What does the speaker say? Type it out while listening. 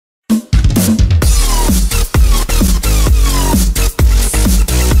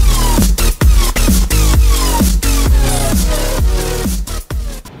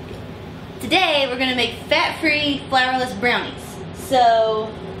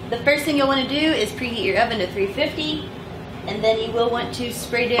the first thing you'll want to do is preheat your oven to 350, and then you will want to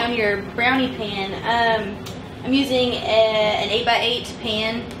spray down your brownie pan. I'm using an 8x8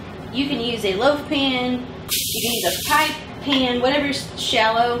 pan. You can use a loaf pan, you can use a pie pan, whatever's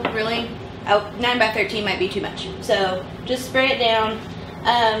shallow, really. Oh, 9x13 might be too much. So just spray it down.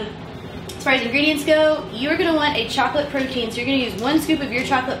 As far as ingredients go, you're going to want a chocolate protein. So you're going to use 1 scoop of your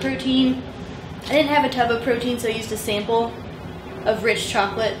chocolate protein. I didn't have a tub of protein, so I used a sample of rich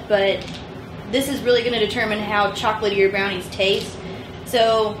chocolate, but this is really going to determine how chocolatey your brownies taste.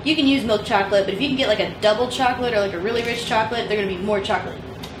 So you can use milk chocolate, but if you can get like a double chocolate or like a really rich chocolate, they're going to be more chocolate.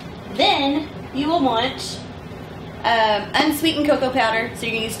 Then you will want unsweetened cocoa powder. So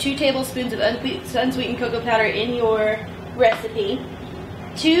you're going to use 2 tablespoons of unsweetened cocoa powder in your recipe.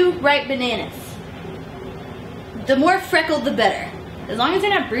 2 ripe bananas. The more freckled, the better. As long as they're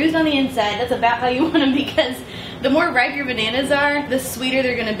not bruised on the inside, that's about how you want them, because the more ripe your bananas are, the sweeter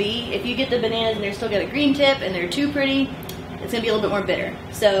they're going to be. If you get the bananas and they're still got a green tip and they're too pretty, it's going to be a little bit more bitter.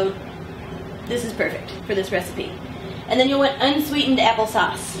 So this is perfect for this recipe. And then you'll want unsweetened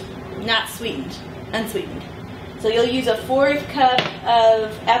applesauce. Not sweetened, unsweetened. So you'll use a 1/4 cup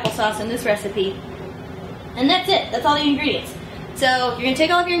of applesauce in this recipe. And that's it. That's all the ingredients. So you're going to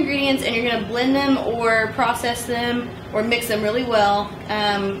take all of your ingredients and you're going to blend them or process them or mix them really well.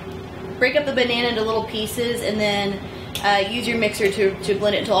 Break up the banana into little pieces and then use your mixer to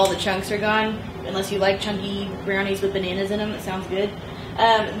blend it until all the chunks are gone. Unless you like chunky brownies with bananas in them, it sounds good.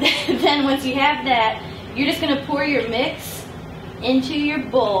 Then once you have that, you're just going to pour your mix into your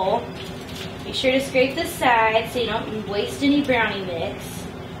bowl. Be sure to scrape the sides so you don't waste any brownie mix.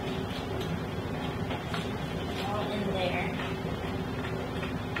 All in there.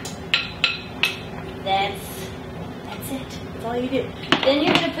 That's it. That's all you do. Then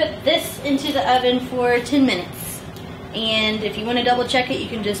you're going to put this into the oven for 10 minutes. And if you want to double check it, you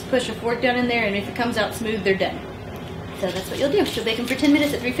can just push a fork down in there, and if it comes out smooth, they're done. So that's what you'll do. You'll bake them for 10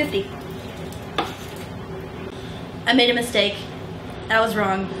 minutes at 350. I made a mistake. I was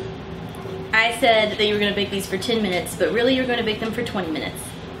wrong. I said that you were going to bake these for 10 minutes, but really you're going to bake them for 20 minutes.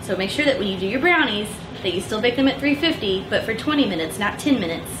 So make sure that when you do your brownies, that you still bake them at 350, but for 20 minutes, not 10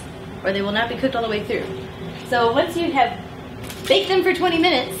 minutes, or they will not be cooked all the way through. So once you have baked them for 20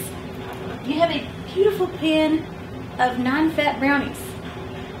 minutes, you have a beautiful pan of non-fat brownies.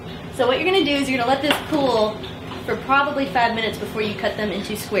 So what you're going to do is you're going to let this cool for probably 5 minutes before you cut them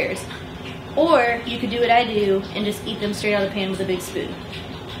into squares. Or you could do what I do and just eat them straight out of the pan with a big spoon.